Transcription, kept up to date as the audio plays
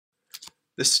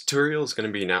This tutorial is going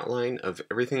to be an outline of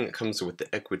everything that comes with the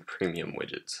Ecwid Premium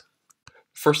widgets.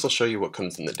 First, I'll show you what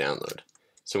comes in the download.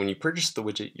 So when you purchase the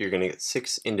widget, you're going to get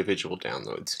 6 individual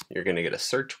downloads. You're going to get a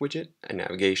search widget, a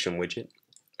navigation widget,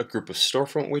 a group of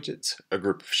storefront widgets, a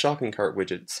group of shopping cart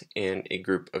widgets, and a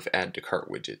group of add to cart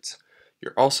widgets.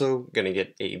 You're also going to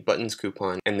get a buttons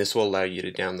coupon, and this will allow you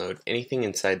to download anything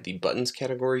inside the buttons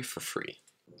category for free.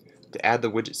 To add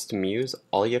the widgets to Muse,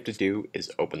 all you have to do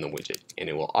is open the widget, and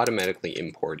it will automatically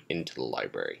import into the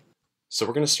library. So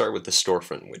we're going to start with the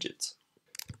storefront widgets.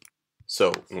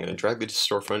 So I'm going to drag the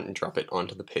storefront and drop it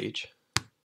onto the page.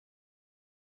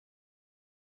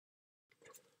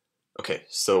 Okay,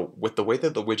 so with the way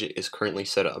that the widget is currently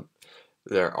set up,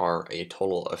 there are a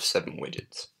total of 7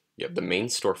 widgets. You have the main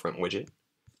storefront widget,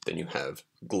 then you have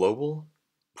global,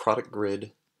 product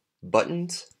grid,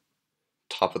 buttons,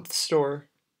 top of the store,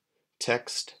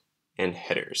 text, and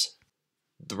headers.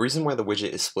 The reason why the widget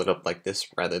is split up like this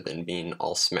rather than being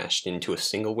all smashed into a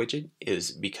single widget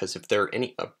is because if there are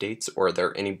any updates or there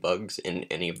are any bugs in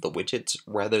any of the widgets,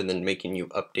 rather than making you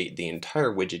update the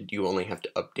entire widget, you only have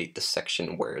to update the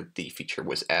section where the feature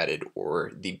was added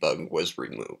or the bug was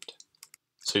removed.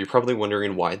 So you're probably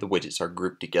wondering why the widgets are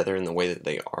grouped together in the way that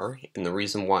they are, and the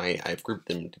reason why I've grouped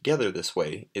them together this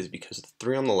way is because the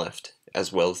 3 on the left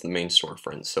as well as the main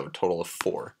storefront, so a total of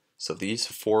 4. So these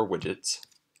 4 widgets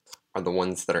are the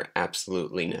ones that are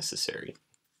absolutely necessary.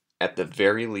 At the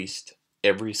very least,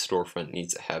 every storefront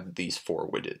needs to have these 4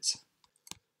 widgets.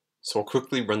 So I'll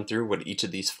quickly run through what each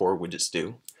of these 4 widgets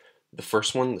do. The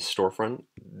first one, the storefront,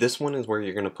 this one is where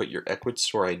you're going to put your Ecwid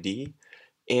store ID,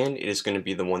 and it is going to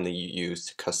be the one that you use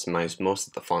to customize most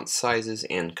of the font sizes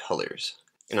and colors.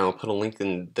 And I'll put a link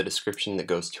in the description that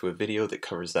goes to a video that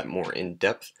covers that more in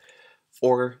depth,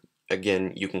 or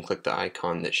again, you can click the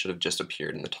icon that should have just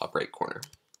appeared in the top right corner.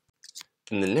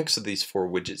 Then the next of these 4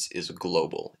 widgets is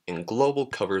global, and global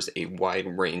covers a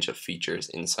wide range of features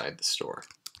inside the store.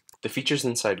 The features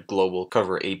inside global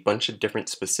cover a bunch of different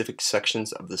specific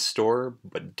sections of the store,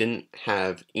 but didn't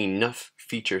have enough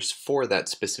features for that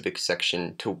specific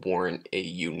section to warrant a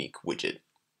unique widget.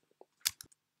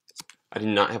 I do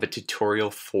not have a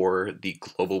tutorial for the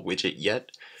global widget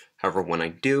yet. However, when I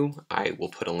do, I will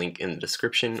put a link in the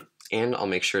description, and I'll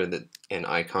make sure that an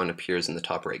icon appears in the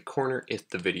top right corner if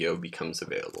the video becomes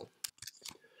available.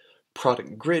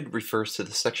 Product grid refers to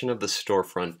the section of the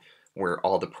storefront where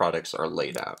all the products are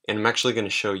laid out. And I'm actually going to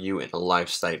show you in a live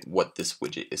site what this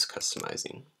widget is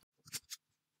customizing.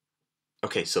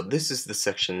 Okay, so this is the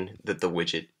section that the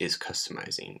widget is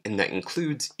customizing, and that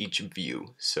includes each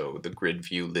view, so the grid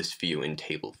view, list view, and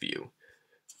table view.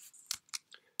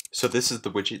 So this is the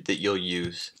widget that you'll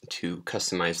use to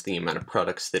customize the amount of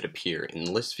products that appear in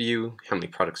the list view, how many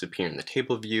products appear in the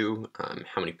table view,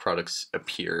 how many products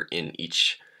appear in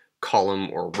each column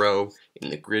or row in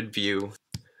the grid view.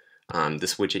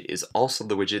 This widget is also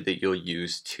the widget that you'll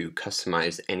use to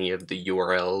customize any of the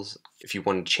URLs. If you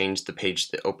want to change the page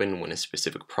to open when a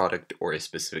specific product or a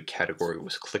specific category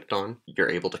was clicked on, you're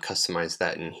able to customize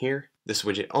that in here. This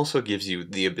widget also gives you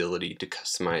the ability to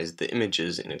customize the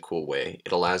images in a cool way.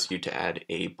 It allows you to add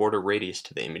a border radius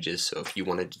to the images, so if you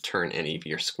wanted to turn any of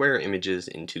your square images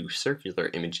into circular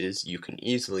images, you can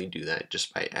easily do that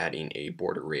just by adding a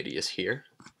border radius here.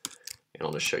 And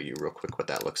I'll just show you real quick what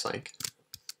that looks like.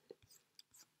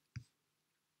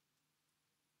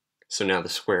 So now the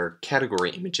square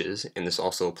category images, and this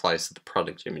also applies to the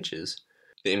product images,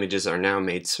 the images are now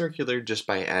made circular just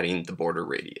by adding the border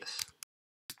radius.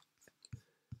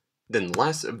 Then the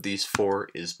last of these 4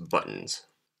 is buttons.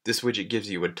 This widget gives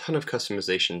you a ton of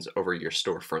customizations over your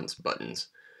storefront's buttons.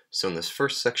 So in this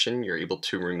first section, you're able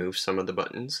to remove some of the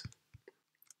buttons.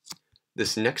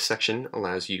 This next section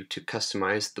allows you to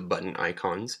customize the button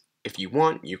icons. If you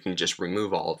want, you can just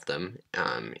remove all of them,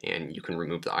 and you can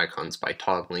remove the icons by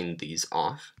toggling these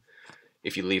off.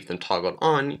 If you leave them toggled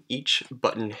on, each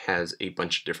button has a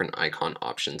bunch of different icon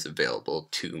options available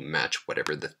to match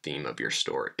whatever the theme of your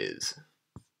store is.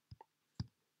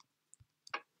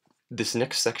 This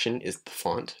next section is the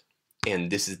font,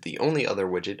 and this is the only other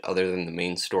widget other than the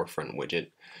main storefront widget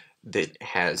that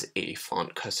has a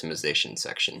font customization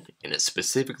section, and it's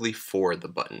specifically for the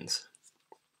buttons.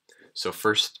 So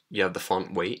first you have the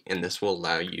font weight, and this will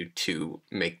allow you to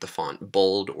make the font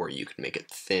bold, or you can make it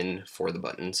thin for the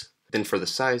buttons. Then for the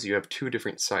size, you have 2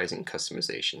 different sizing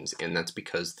customizations, and that's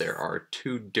because there are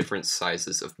 2 different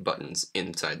sizes of buttons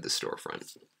inside the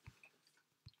storefront.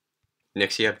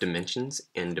 Next you have dimensions,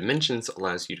 and dimensions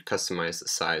allows you to customize the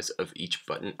size of each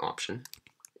button option.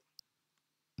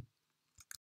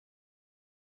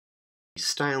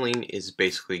 Styling is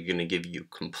basically going to give you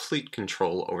complete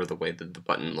control over the way that the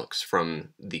button looks, from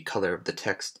the color of the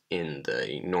text in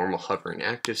the normal hover and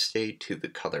active state to the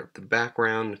color of the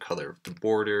background, color of the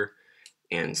border,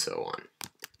 and so on.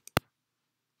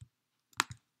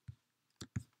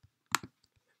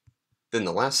 Then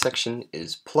the last section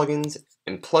is plugins,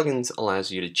 and plugins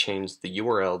allows you to change the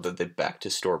URL that the Back to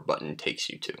Store button takes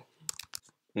you to.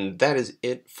 And that is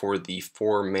it for the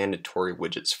 4 mandatory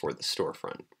widgets for the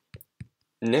storefront.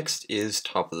 Next is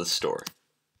Top of the Store.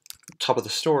 Top of the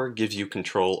Store gives you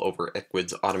control over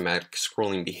Ecwid's automatic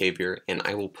scrolling behavior, and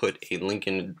I will put a link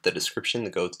in the description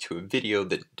that goes to a video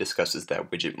that discusses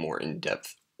that widget more in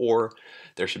depth, or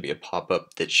there should be a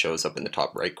pop-up that shows up in the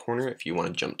top right corner if you want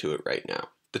to jump to it right now.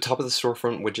 The Top of the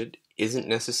Storefront widget isn't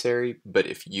necessary, but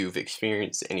if you've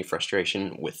experienced any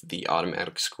frustration with the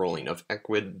automatic scrolling of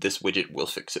Ecwid, this widget will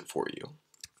fix it for you.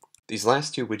 These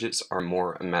last 2 widgets are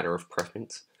more a matter of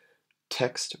preference.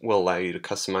 Text will allow you to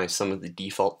customize some of the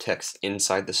default text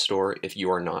inside the store if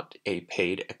you are not a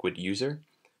paid Ecwid user.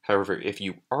 However, if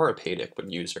you are a paid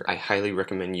Ecwid user, I highly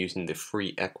recommend using the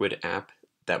free Ecwid app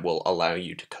that will allow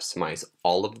you to customize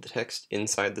all of the text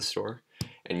inside the store.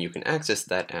 And you can access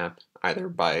that app either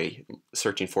by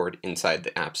searching for it inside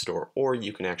the App Store, or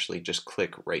you can actually just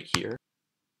click right here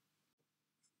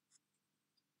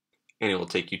and it will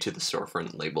take you to the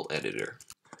storefront label editor.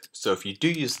 So if you do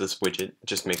use this widget,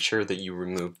 just make sure that you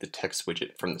remove the text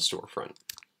widget from the storefront.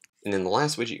 And then the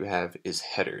last widget you have is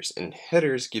headers, and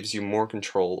headers gives you more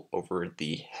control over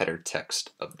the header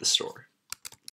text of the store.